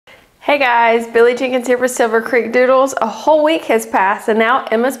Hey guys, Billie Jenkins here for Silver Creek Doodles. A whole week has passed and now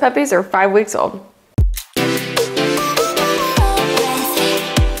Emma's puppies are 5 weeks old.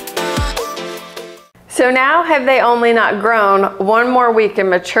 So now have they only not grown one more week in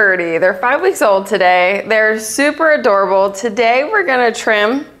maturity. They're 5 weeks old today. They're super adorable. Today we're gonna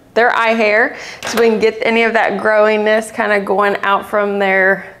trim their eye hair so we can get any of that growiness kind of going out from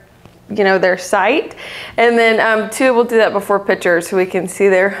their their sight. And then two, we'll do that before pictures so we can see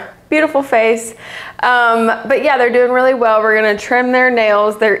their beautiful face. But yeah, they're doing really well. We're gonna trim their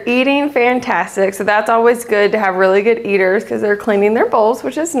nails. They're eating fantastic. So that's always good to have really good eaters because they're cleaning their bowls,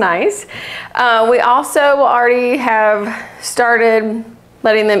 which is nice. We also already have started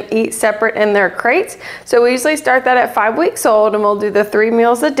letting them eat separate in their crates. So we usually start that at 5 weeks old and we'll do the 3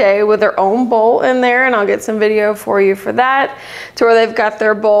 meals a day with their own bowl in there, and I'll get some video for you for that, to where they've got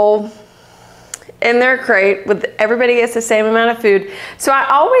their bowl in their crate with everybody gets the same amount of food. So I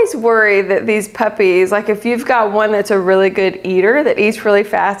always worry that these puppies, like if you've got one that's a really good eater that eats really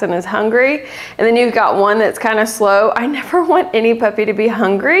fast and is hungry, and then you've got one that's kind of slow, I never want any puppy to be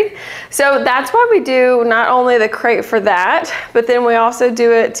hungry. So that's why we do not only the crate for that, but then we also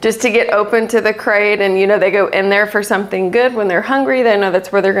do it just to get open to the crate, and they go in there for something good. When they're hungry, they know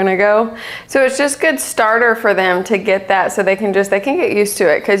that's where they're gonna go. So it's just good starter for them to get that, so they can get used to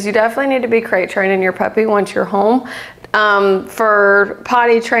it, because you definitely need to be crate trained in your puppy once you're home, for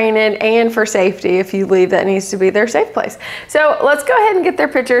potty training and for safety. If you leave, that needs to be their safe place. So let's go ahead and get their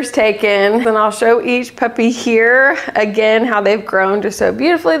pictures taken, and I'll show each puppy here again how they've grown just so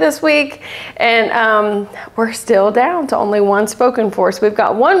beautifully this week. And we're still down to only one spoken for, so we've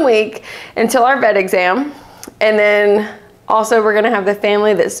got 1 week until our vet exam, and then also, we're gonna have the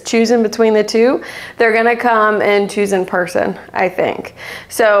family that's choosing between the two. They're gonna come and choose in person, I think.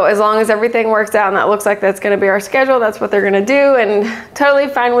 So as long as everything works out and that looks like that's gonna be our schedule, that's what they're gonna do, and totally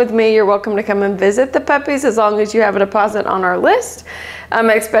fine with me. You're welcome to come and visit the puppies as long as you have a deposit on our list,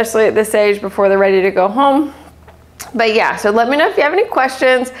 especially at this age before they're ready to go home. But yeah, so let me know if you have any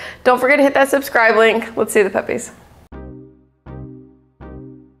questions. Don't forget to hit that subscribe link. Let's see the puppies.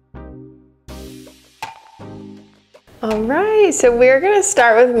 All right, so we're gonna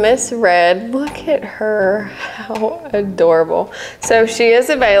start with Miss Red. Look at her, how adorable. So she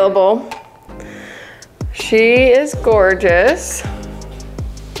is available. She is gorgeous.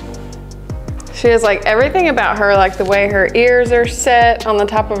 She has like everything about her, like the way her ears are set on the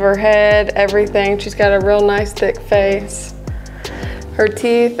top of her head, everything. She's got a real nice thick face. Her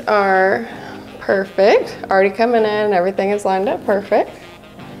teeth are perfect, already coming in, everything is lined up perfect.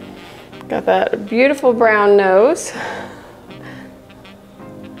 Got that beautiful brown nose.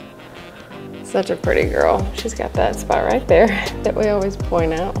 Such a pretty girl. She's got that spot right there that we always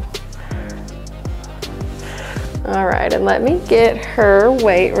point out. All right, and let me get her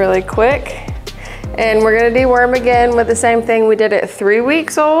weight really quick. And we're gonna deworm again with the same thing we did at 3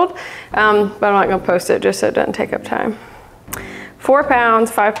 weeks old, but I'm not gonna post it just so it doesn't take up time. 4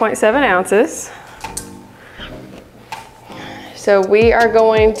 pounds, 5.7 ounces. So we are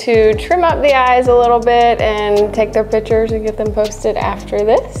going to trim up the eyes a little bit and take their pictures and get them posted after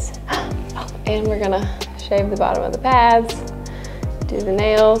this. Oh, and we're gonna shave the bottom of the pads, do the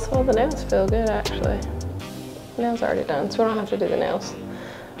nails. Well, the nails feel good actually. The nails are already done, so we don't have to do the nails.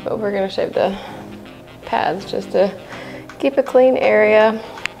 But we're gonna shave the pads just to keep a clean area.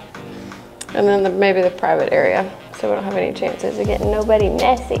 And then maybe the private area, so we don't have any chances of getting nobody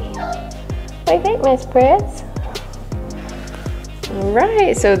messy. What do you think, Miss Pritz? All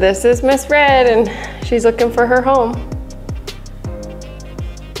right, so this is Miss Red, and she's looking for her home.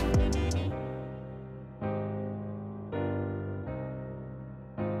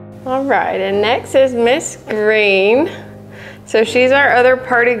 All right, and next is Miss Green. So she's our other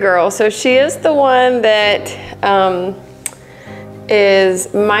party girl. So she is the one that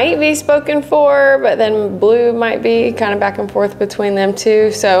might be spoken for, but then Blue might be kind of back and forth between them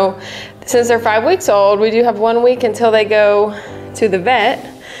two. So since they're 5 weeks old, we do have 1 week until they go to the vet,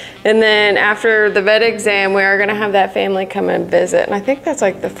 and then after the vet exam we are going to have that family come and visit, and I think that's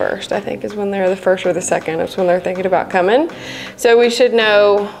like the first, I think is when they're the first or the second, is when they're thinking about coming. So we should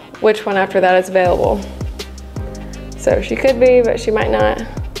know which one after that is available. So she could be, but she might not.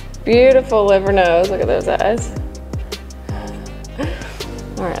 Beautiful liver nose, look at those eyes.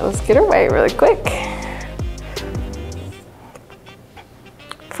 All right, let's get her weight really quick.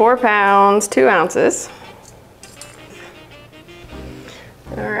 4 pounds, 2 ounces.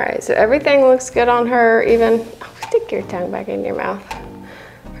 All right, so everything looks good on her, even, stick your tongue back in your mouth.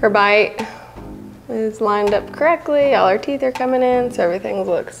 Her bite is lined up correctly, all her teeth are coming in, so everything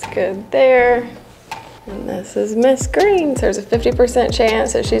looks good there. And this is Miss Green. So there's a 50%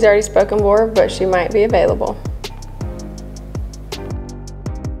 chance that she's already spoken for, but she might be available.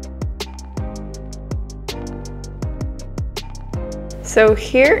 So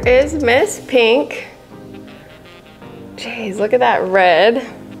here is Miss Pink. Jeez, look at that red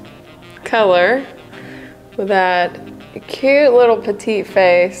color with that cute little petite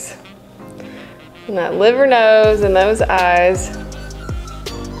face and that liver nose and those eyes.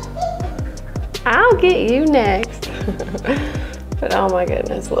 I'll get you next. But oh my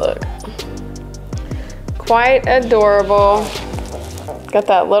goodness, look. Quite adorable. Got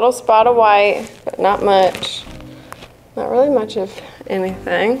that little spot of white, but not much. Not really much of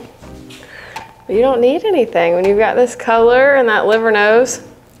anything. But you don't need anything when you've got this color and that liver nose.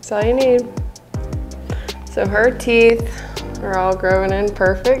 That's all you need. So her teeth are all growing in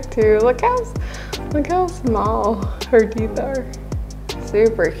perfect too. Look how small her teeth are.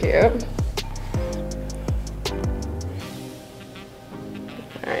 Super cute.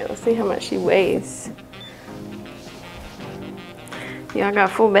 All right, let's see how much she weighs. Y'all got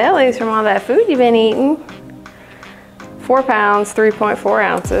full bellies from all that food you've been eating. 4 pounds, 3.4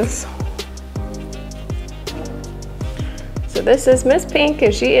 ounces. So this is Miss Pink,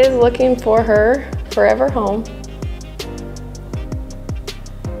 and she is looking for her forever home.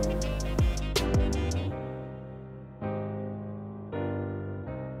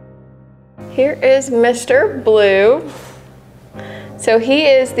 Here is Mr. Blue. So he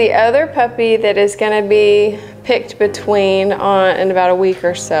is the other puppy that is going to be picked between in about a week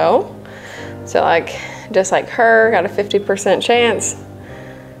or so. So just like her, got a 50% chance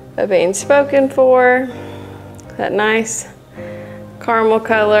of being spoken for. That nice caramel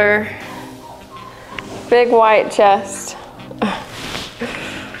color, big white chest.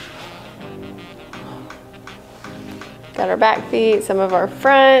 Got our back feet, some of our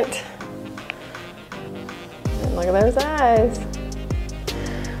front. And look at those eyes.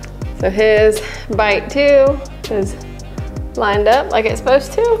 So his bite too is lined up like it's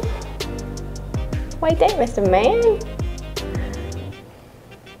supposed to. What do you think, Mr. Man?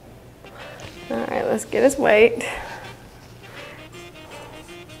 All right, let's get his weight.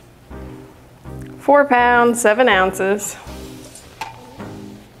 4 pounds, 7 ounces.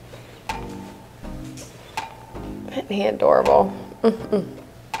 Isn't he adorable?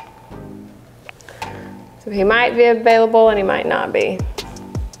 So he might be available and he might not be.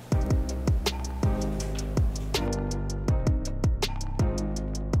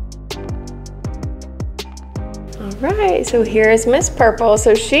 All right, so here's Miss Purple.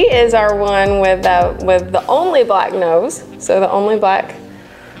 So she is our one with the only black nose. So the only black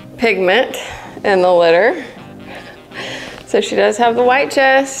pigment in the litter. So she does have the white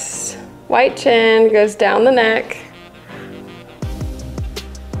chest, white chin, goes down the neck.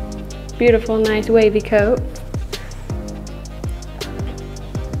 Beautiful, nice wavy coat.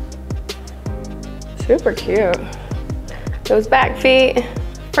 Super cute. Those back feet,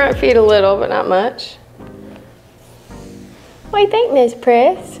 front feet a little, but not much. What do you think, Miss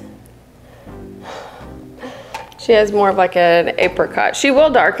Pris? She has more of like an apricot. She will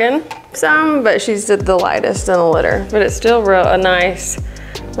darken some, but she's the lightest in the litter. But it's still a nice,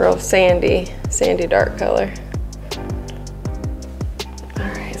 real sandy dark color. All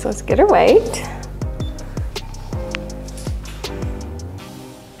right, so let's get her weight.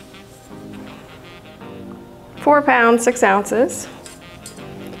 £4 pounds, 6 ounces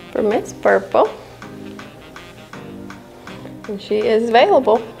for Miss Purple. And she is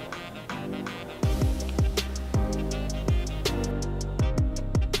available.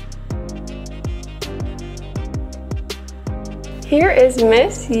 Here is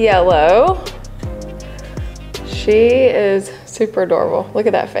Miss Yellow. She is super adorable. Look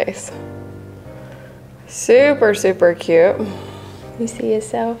at that face. Super, super cute. You see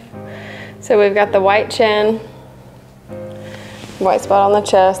yourself? So we've got the white chin, white spot on the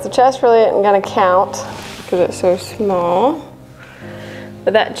chest. The chest really isn't gonna count because it's so small.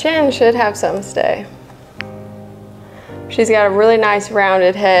 But that chin should have some stay. She's got a really nice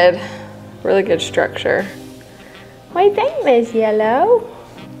rounded head, really good structure. What do you think, Miss Yellow?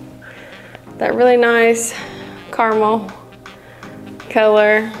 That really nice caramel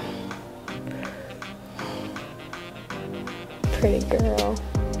color. Pretty girl.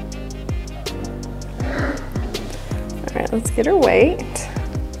 All right, let's get her weight.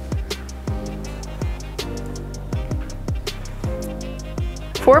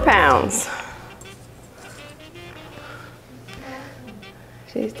 £4 pounds.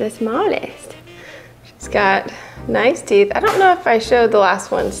 She's the smallest. She's got nice teeth. I don't know if I showed the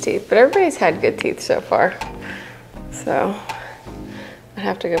last one's teeth, but everybody's had good teeth so far. So I I'd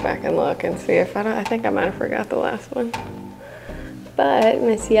have to go back and look and see if I think I might have forgot the last one. But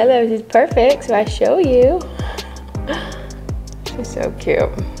Miss Yellows is perfect, so I show you. She's so cute.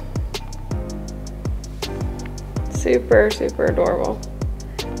 Super, super adorable.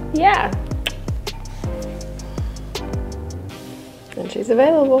 Yeah. And she's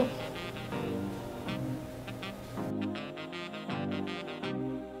available.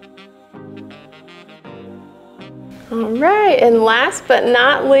 All right, and last but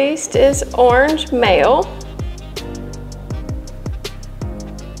not least is Orange Male.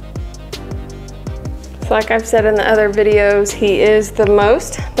 So like I've said in the other videos, he is the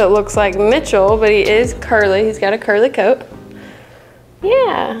most that looks like Mitchell, but he is curly. He's got a curly coat.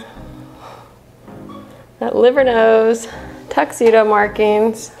 Yeah. That liver nose, tuxedo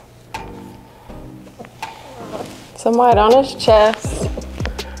markings, some white on his chest.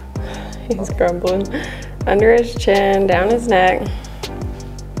 He's grumbling. Under his chin, down his neck.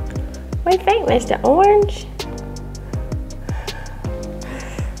 What do you think, Mr. Orange?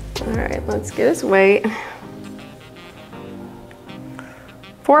 All right, let's get his weight.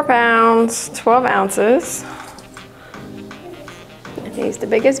 4 pounds, 12 ounces. And he's the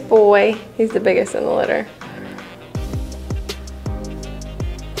biggest boy. He's the biggest in the litter.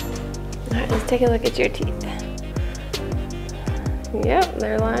 All right, let's take a look at your teeth. Yep,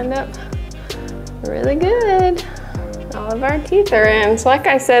 they're lined up really good. All of our teeth are in. So like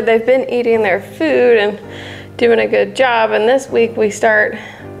I said, they've been eating their food and doing a good job. And this week we start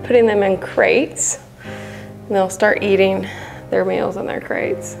putting them in crates. And they'll start eating their meals in their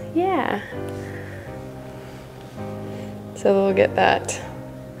crates. Yeah. So they'll get that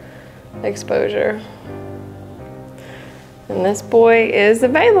exposure. And this boy is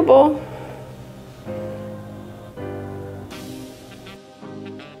available.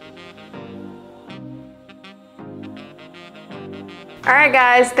 All right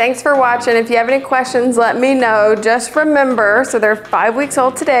guys, thanks for watching. If you have any questions, let me know. Just remember, so they're 5 weeks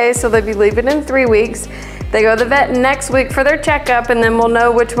old today, so they'll be leaving in 3 weeks. They go to the vet next week for their checkup, and then we'll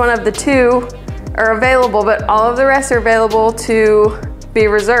know which one of the 2 are available, but all of the rest are available to be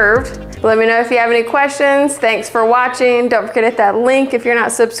reserved. Let me know if you have any questions. Thanks for watching. Don't forget to hit that link if you're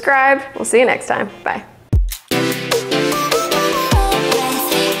not subscribed. We'll see you next time. Bye.